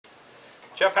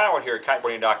Jeff Howard here at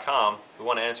Kiteboarding.com. We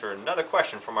want to answer another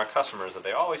question from our customers that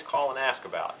they always call and ask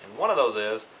about. And one of those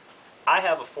is, I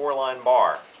have a 4-line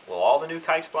bar. Will all the new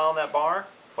kites fly on that bar?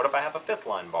 What if I have a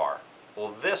 5th-line bar? Will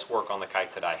this work on the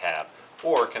kites that I have?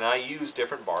 Or can I use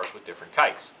different bars with different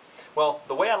kites? Well,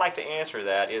 the way I like to answer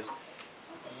that is,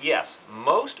 yes,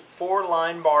 most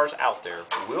 4-line bars out there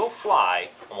will fly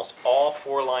almost all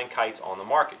 4-line kites on the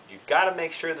market. You've got to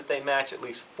make sure that they match at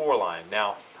least 4-line.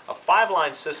 Now, a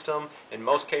 5-line system, in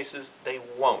most cases, they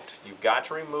won't. You've got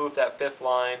to remove that 5th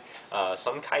line.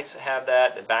 Some kites have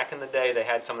that. Back in the day, they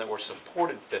had some that were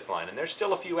supported 5th line, and there's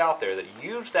still a few out there that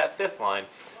use that 5th line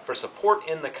for support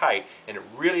in the kite, and it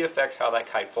really affects how that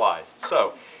kite flies.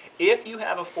 So, if you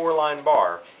have a 4-line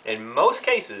bar, in most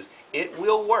cases, it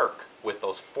will work with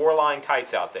those 4-line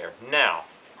kites out there. Now,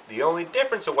 the only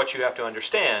difference of what you have to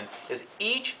understand is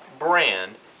each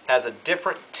brand has a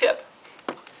different tip,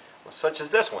 such as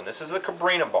this one. This is the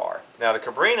Cabrina bar. Now the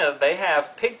Cabrina, they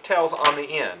have pigtails on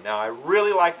the end. Now I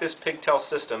really like this pigtail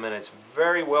system, and it's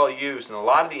very well used in a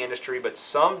lot of the industry, but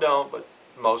some don't, but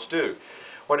most do.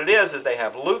 What it is they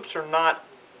have loops or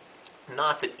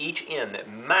knots at each end that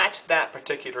match that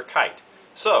particular kite.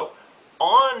 So,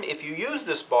 if you use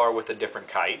this bar with a different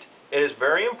kite, it is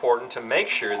very important to make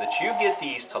sure that you get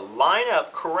these to line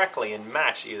up correctly and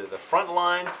match either the front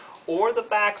lines or the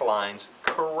back lines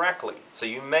correctly. So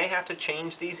you may have to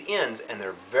change these ends, and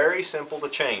they're very simple to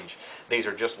change. These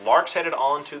are just larks headed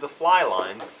onto the fly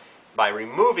lines. By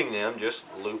removing them, just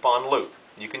loop on loop.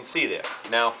 You can see this.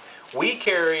 Now, we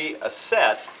carry a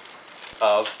set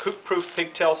of coop-proof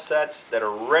pigtail sets that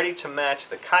are ready to match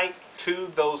the kite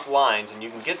to those lines, and you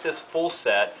can get this full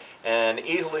set and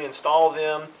easily install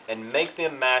them and make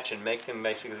them match and make them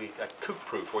basically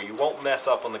coop-proof where you won't mess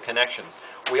up on the connections.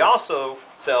 We also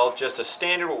sell just a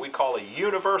standard, what we call a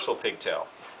universal pigtail.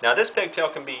 Now this pigtail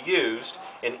can be used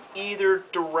in either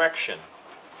direction.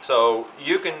 So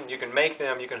you can make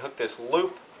them, you can hook this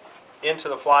loop into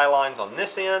the fly lines on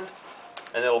this end,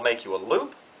 and it'll make you a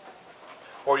loop,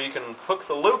 or you can hook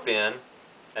the loop in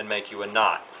and make you a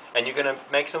knot. And you're going to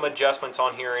make some adjustments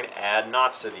on here and add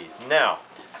knots to these. Now,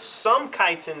 some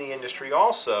kites in the industry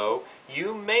also,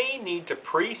 you may need to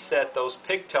preset those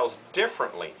pigtails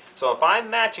differently. So if I'm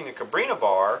matching a Cabrina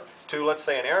bar to, let's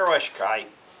say, an arrow rush kite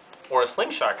or a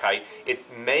slingshot kite, it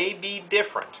may be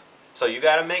different. So you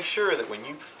got to make sure that when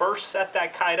you first set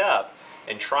that kite up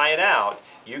and try it out,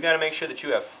 you got to make sure that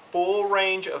you have full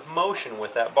range of motion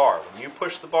with that bar. When you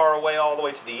push the bar away all the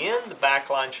way to the end, the back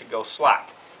line should go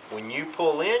slack. When you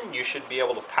pull in, you should be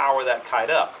able to power that kite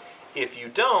up. If you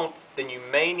don't, then you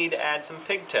may need to add some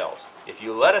pigtails. If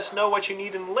you let us know what you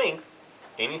need in length,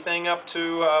 anything up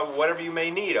to whatever you may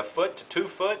need, 1 foot to 2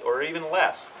 foot or even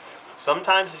less.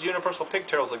 Sometimes the universal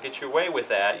pigtails will get you away with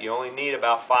that. You only need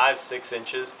about 5-6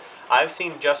 inches. I've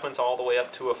seen adjustments all the way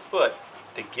up to 1 foot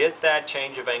to get that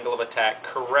change of angle of attack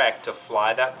correct to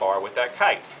fly that bar with that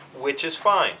kite, which is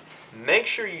fine. Make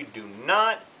sure you do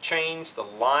not change the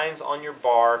lines on your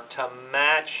bar to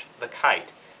match the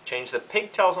kite. Change the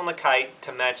pigtails on the kite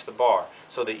to match the bar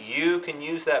so that you can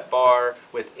use that bar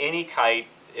with any kite.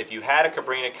 If you had a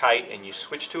Cabrina kite and you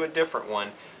switch to a different one,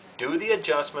 do the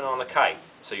adjustment on the kite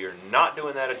so you're not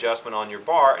doing that adjustment on your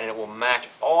bar, and it will match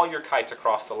all your kites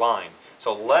across the line.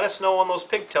 So let us know on those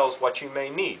pigtails what you may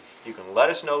need. You can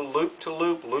let us know loop to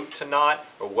loop, loop to knot,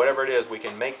 or whatever it is. We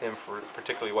can make them for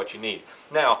particularly what you need.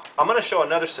 Now, I'm going to show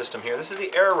another system here. This is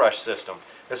the Air Rush system.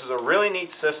 This is a really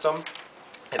neat system.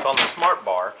 It's on the Smart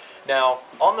Bar. Now,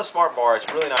 on the Smart Bar,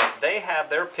 it's really nice. They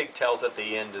have their pigtails at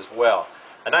the end as well.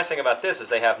 A nice thing about this is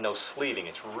they have no sleeving.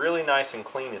 It's really nice and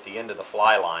clean at the end of the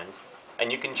fly lines.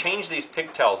 And you can change these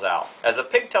pigtails out. As the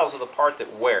pigtails are the part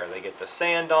that wear. They get the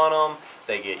sand on them,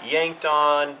 they get yanked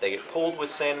on, they get pulled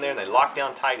with sand in there, and they lock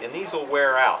down tight, and these will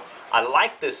wear out. I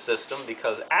like this system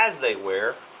because as they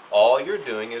wear, all you're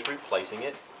doing is replacing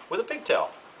it with a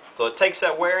pigtail. So it takes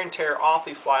that wear and tear off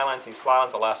these fly lines. These fly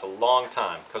lines will last a long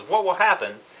time. Because what will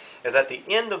happen is at the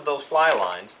end of those fly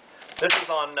lines, this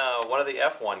is on one of the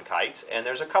F1 kites, and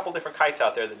there's a couple different kites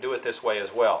out there that do it this way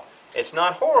as well. It's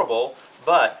not horrible,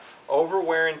 but over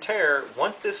wear and tear,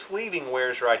 once this sleeving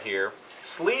wears right here,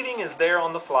 sleeving is there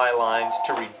on the fly lines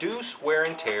to reduce wear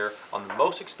and tear on the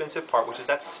most expensive part, which is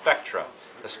that spectra.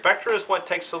 The spectra is what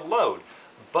takes the load,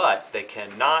 but they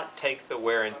cannot take the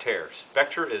wear and tear.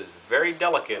 Spectra is very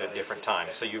delicate at different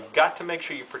times, so you've got to make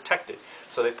sure you protect it.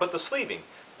 So they put the sleeving.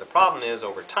 The problem is,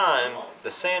 over time,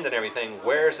 the sand and everything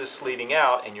wears this sleeving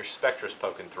out and your spectra is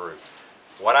poking through.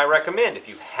 What I recommend, if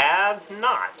you have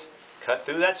not cut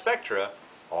through that spectra,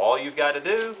 all you've got to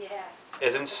do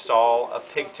is install a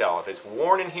pigtail. If it's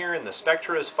worn in here and the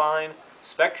spectra is fine,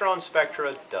 Spectra on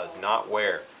Spectra does not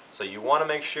wear. So you want to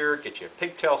make sure, get you a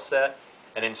pigtail set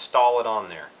and install it on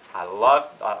there.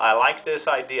 I like this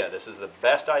idea. This is the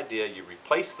best idea. You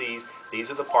replace these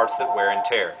are the parts that wear and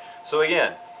tear. So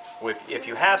again, if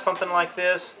you have something like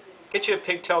this, get you a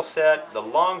pigtail set. The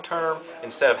long term,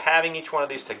 instead of having each one of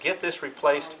these, to get this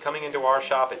replaced coming into our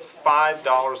shop, it's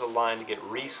 $5 a line to get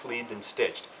re-sleeved and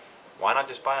stitched. Why not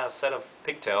just buy a set of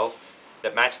pigtails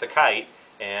that match the kite,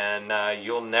 and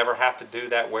you'll never have to do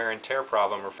that wear and tear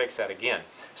problem or fix that again.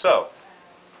 So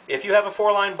if you have a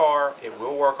 4-line bar, it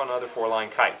will work on other 4-line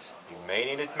kites. You may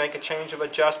need to make a change of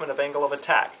adjustment of angle of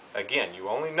attack. Again, you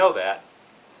only know that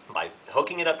by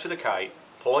hooking it up to the kite,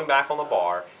 pulling back on the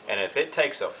bar, and if it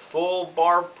takes a full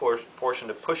bar portion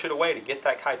to push it away to get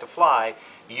that kite to fly,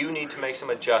 you need to make some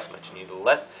adjustments. You need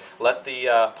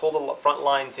to pull the front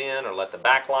lines in or let the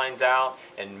back lines out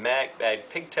and add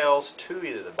pigtails to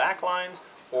either the back lines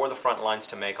or the front lines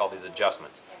to make all these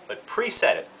adjustments. But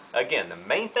preset it. Again, the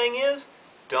main thing is,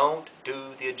 don't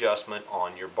do the adjustment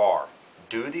on your bar.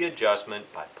 Do the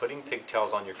adjustment by putting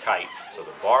pigtails on your kite so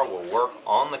the bar will work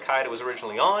on the kite it was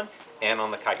originally on and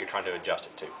on the kite you're trying to adjust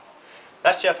it to.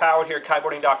 That's Jeff Howard here at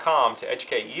Kiteboarding.com to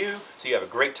educate you so you have a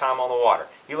great time on the water.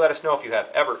 You let us know if you have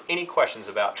ever any questions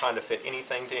about trying to fit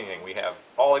anything to anything. We have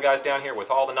all the guys down here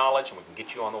with all the knowledge, and we can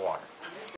get you on the water.